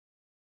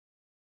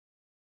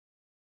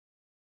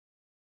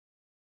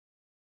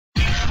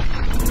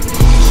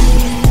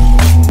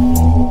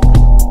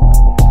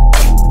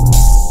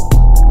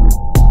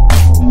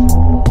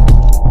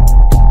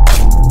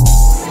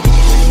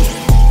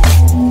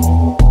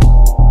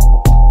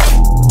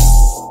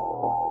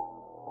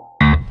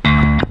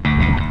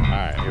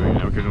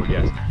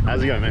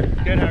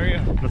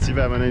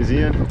bad. My name's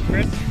Ian.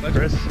 Chris.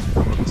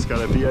 Welcome to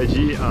Skydive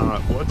B.I.G.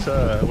 What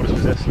is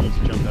possessing you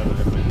to jump out of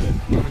the airplane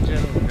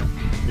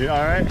today? You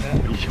alright?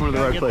 Yeah. You came to the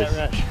right place.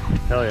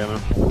 Hell yeah,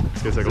 man.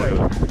 Let's go take a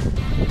look at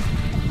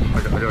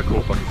it. I got a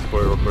cool fucking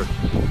spoiler real quick.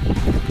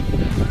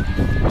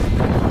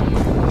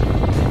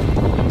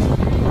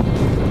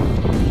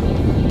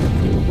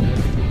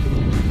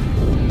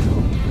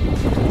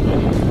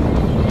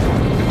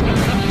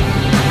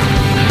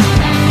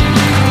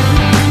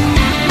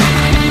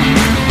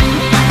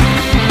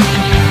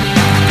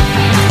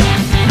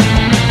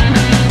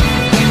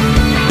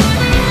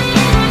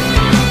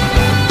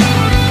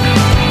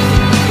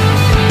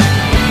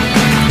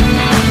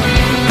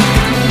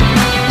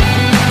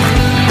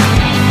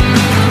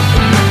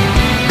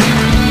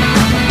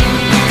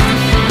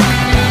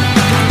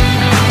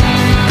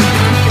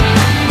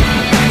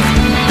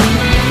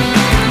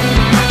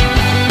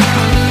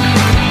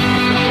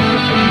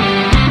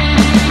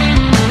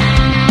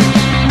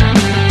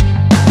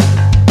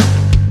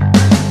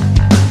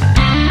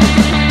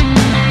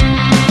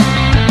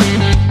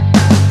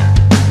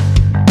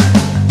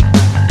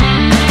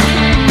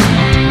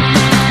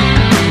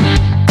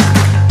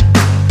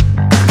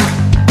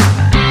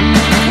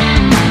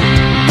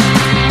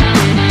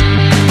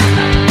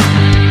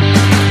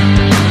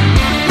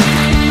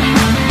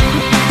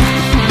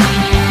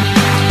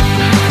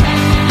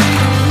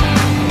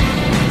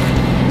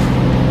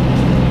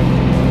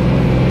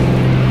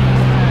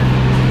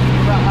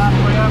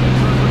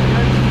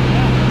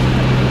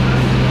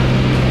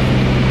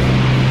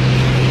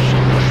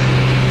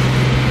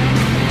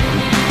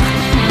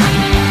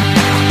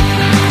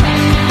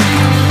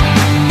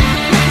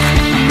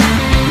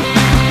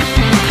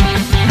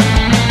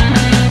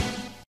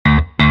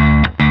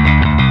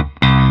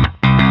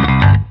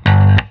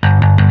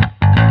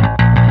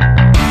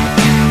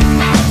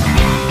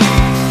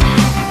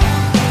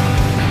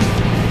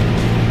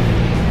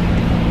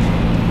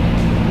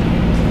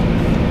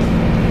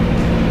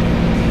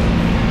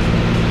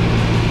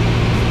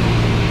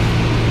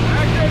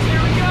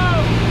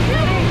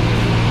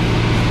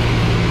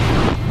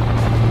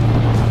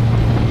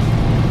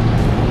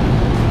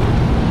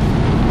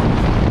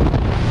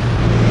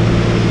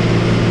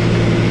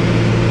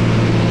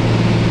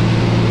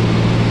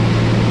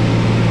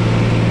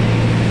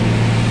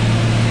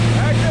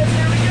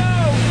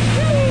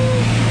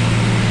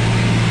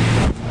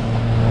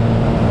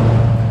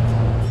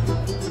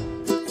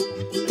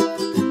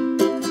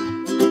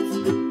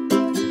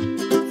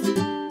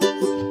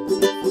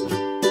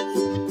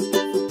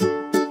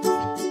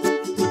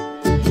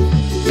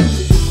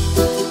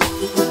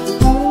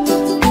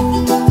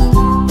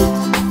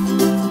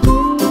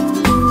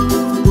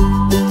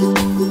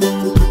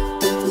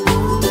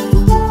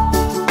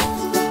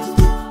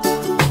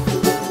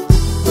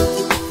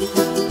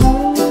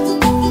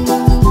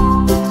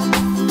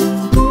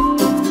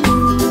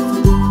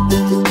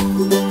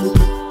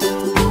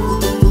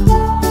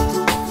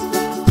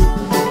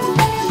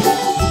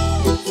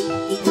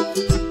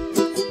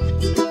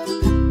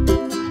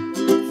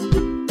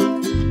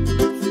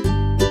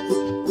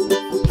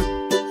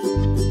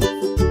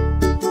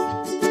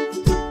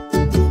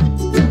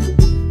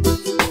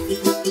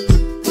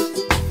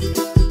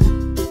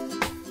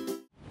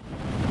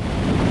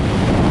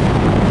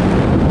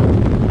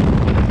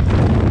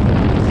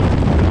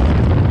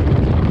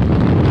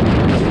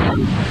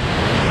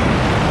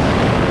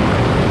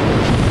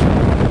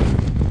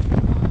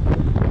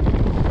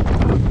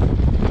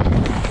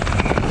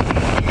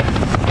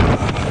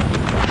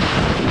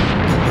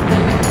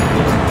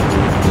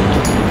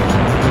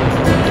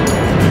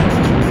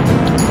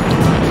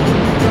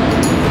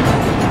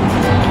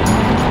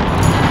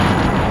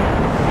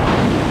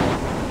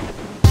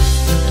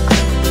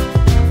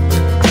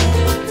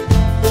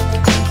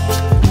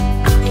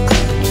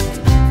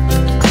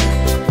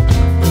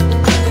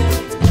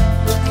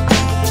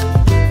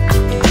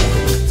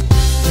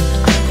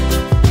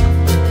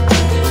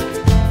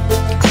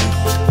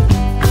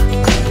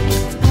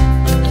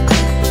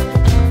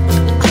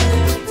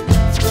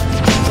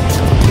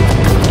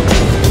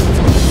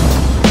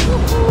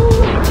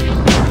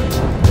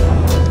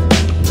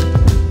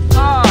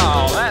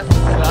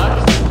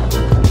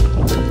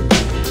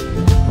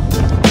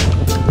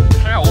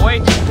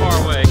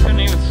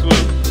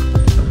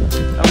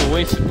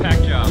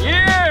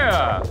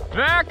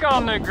 Back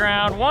on the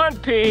ground, one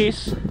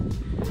piece.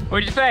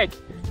 What'd you think?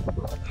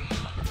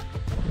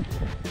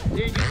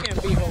 Dude, you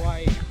can't beat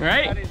Hawaii.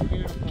 Right? That is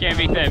beautiful. Can't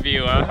beat that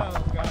view, huh?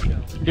 Oh, God,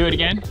 no. Do it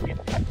again?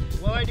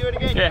 Will I do it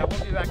again? Yeah.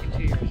 We'll be back in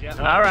 2 years, yeah.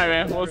 All right,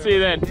 man. We'll see you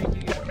then. Thank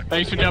you.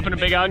 Thanks for jumping a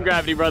big out in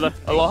gravity, brother.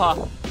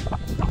 Aloha.